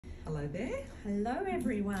Hello there. Hello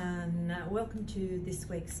everyone. Welcome to this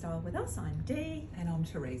week's Style with Us. I'm Dee. And I'm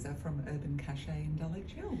Teresa from Urban Cachet in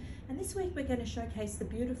Dulwich Hill. And this week we're going to showcase the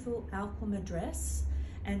beautiful Alquema dress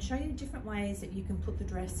and show you different ways that you can put the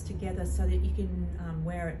dress together so that you can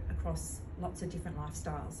wear it across lots of different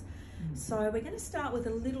lifestyles. So we're going to start with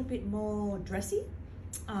a little bit more dressy,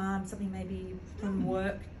 something maybe from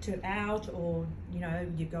work to out, or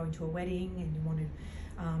you're going to a wedding and you want to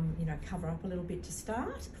cover up a little bit to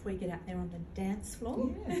start before you get out there on the dance floor.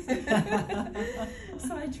 Yes.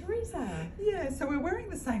 So Teresa. Yeah, so we're wearing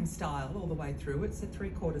the same style all the way through. It's a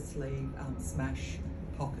 3/4 sleeve smash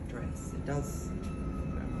pocket dress. It does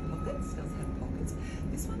have pockets.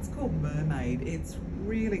 This one's called Mermaid. It's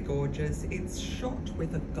really gorgeous. It's shot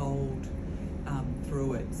with a gold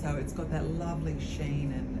through it, so it's got that lovely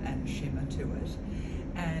sheen and shimmer to it.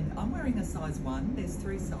 And I'm wearing a size 1. There's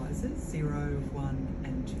 3 sizes, 0, 1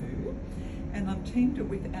 and 2. And I've teamed it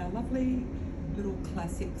with our lovely little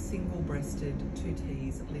classic single-breasted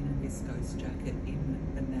 2Ts linen viscose jacket in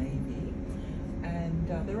the navy.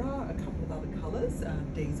 And there are a couple of other colours.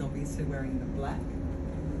 Dee's obviously wearing the black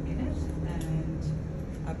in it, and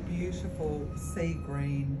a beautiful sea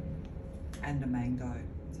green and a mango.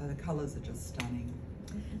 So the colours are just stunning.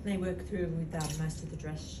 They work through with most of the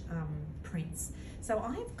dress prints. So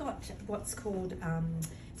I've got what's called,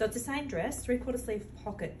 so it's the same dress, 3/4 sleeve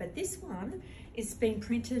pocket, but this one is being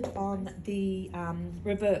printed on the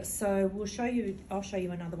reverse. So I'll show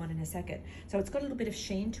you another one in a second. So it's got a little bit of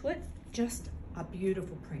sheen to it, just a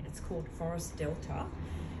beautiful print. It's called Forest Delta,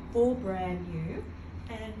 all brand new.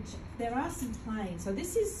 And there are some plain. So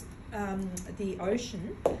this is the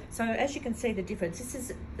ocean. So as you can see the difference, this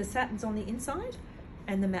is the satin's on the inside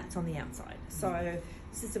and the matte's on the outside. So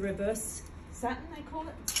this is the reverse satin, they call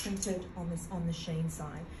it. It's printed on the sheen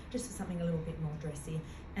side, just for something a little bit more dressy.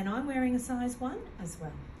 And I'm wearing a size 1 as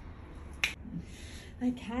well.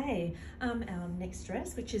 Okay, our next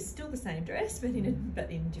dress, which is still the same dress, but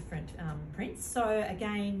in different prints. So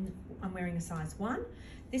again, I'm wearing a size 1.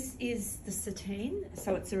 This is the sateen,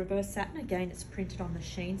 so it's a reverse satin. Again, it's printed on the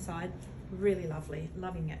sheen side. Really lovely,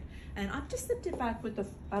 loving it. And I've just slipped it back with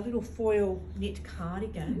a little foil knit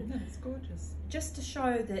cardigan. That's gorgeous. Just to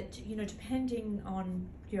show that, depending on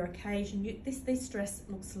your occasion, this dress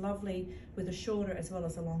looks lovely with a shorter as well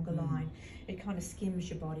as a longer line. It kind of skims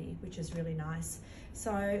your body, which is really nice.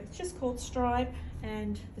 So it's just called Stripe,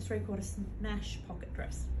 and the 3/4 smash pocket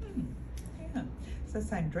dress. Yeah, it's the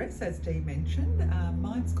same dress as Dee mentioned.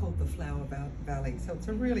 Mine's called the Flower Valley, so it's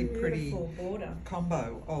a really pretty border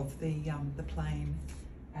combo of the plain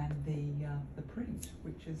and the print,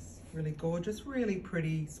 which is really gorgeous. Really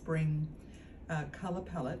pretty spring colour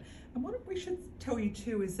palette. And what we should tell you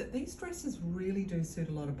too is that these dresses really do suit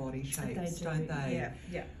a lot of body shapes, don't they?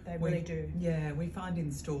 Yeah, they really do. Yeah, we find in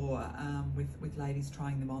store with ladies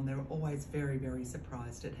trying them on, they're always very, very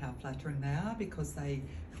surprised at how flattering they are, because they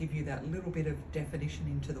give you that little bit of definition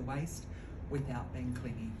into the waist without being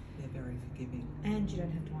clingy. They're very forgiving. And you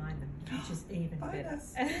don't have to iron them, which is even better.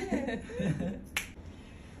 Yeah.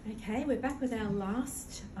 Okay, we're back with our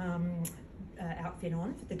last outfit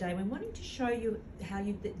on for the day. We're wanting to show you how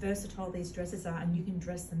versatile these dresses are, and you can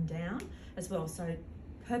dress them down as well. So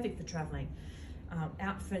perfect for traveling,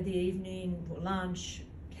 out for the evening, for lunch,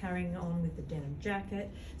 carrying on with the denim jacket.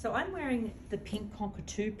 So I'm wearing the pink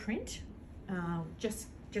cockatoo print, just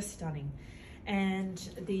stunning. And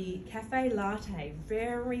the cafe latte,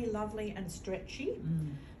 very lovely and stretchy,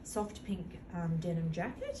 soft pink denim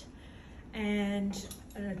jacket. And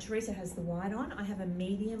Teresa has the white on. I have a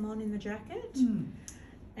medium on in the jacket.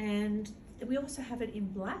 And we also have it in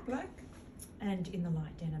black and in the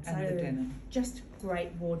light denim. And the denim. Just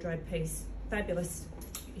great wardrobe piece. Fabulous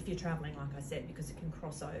if you're traveling, like I said, because it can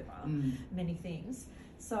cross over many things.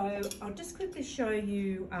 So I'll just quickly show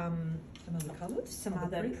you some other colours, some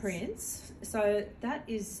other prints. So that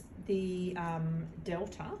is the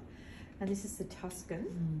Delta, and this is the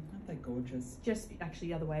Tuscan. Aren't they gorgeous? Just actually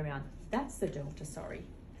the other way around. That's the Delta, sorry,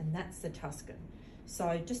 and that's the Tuscan.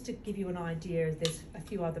 So just to give you an idea, there's a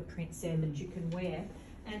few other prints there that you can wear.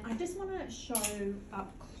 And I just want to show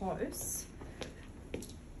up close.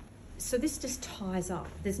 So this just ties up.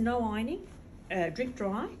 There's no ironing, drip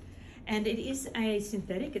dry, and it is a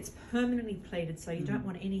synthetic. It's permanently pleated, so you don't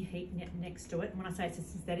want any heat next to it. And when I say it's a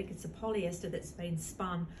synthetic, it's a polyester that's been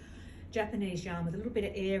spun Japanese yarn with a little bit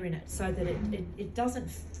of air in it, so that it doesn't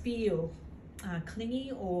feel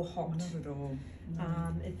clingy or hot. Not at all.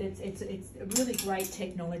 No. It's really great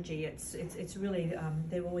technology. It's really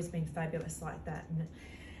they've always been fabulous like that.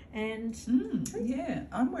 And yeah,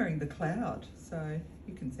 I'm wearing the Cloud, so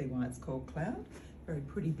you can see why it's called Cloud. very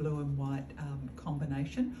pretty blue and white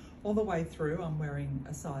combination. All the way through I'm wearing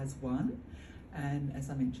a size 1, and as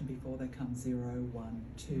I mentioned before, they come 0, 1,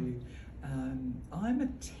 2. I'm a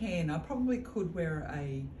 10. I probably could wear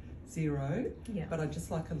a 0, Yeah. but I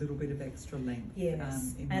just like a little bit of extra length.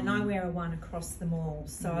 Yes, in and mine. I wear a 1 across them all.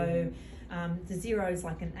 So the 0 is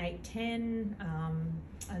like an 8, 10,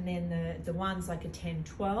 and then the 1's like a 10,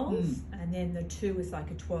 12, and then the 2 is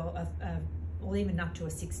like a 12, or even up to a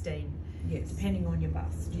 16. Yes. Depending on your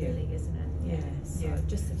bust, really, isn't it? Yeah. So Yeah.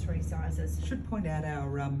 just the 3 sizes. Should point out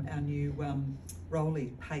our new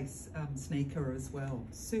Rolly Pace sneaker as well.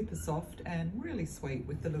 Super soft and really sweet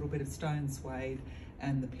with the little bit of stone suede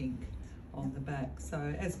and the pink on the back. So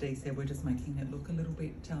as Dee said, we're just making it look a little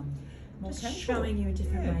bit more Just casual. showing you a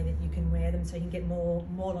different way that you can wear them, so you can get more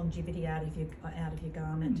longevity out of your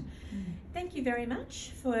garment. Thank you very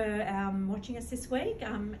much for watching us this week.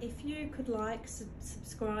 If you could like,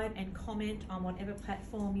 subscribe and comment on whatever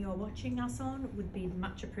platform you're watching us on, would be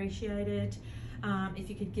much appreciated. If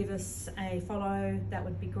you could give us a follow, that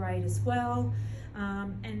would be great as well.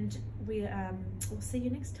 And we'll see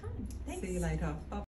you next time. Thanks. See you later. Bye.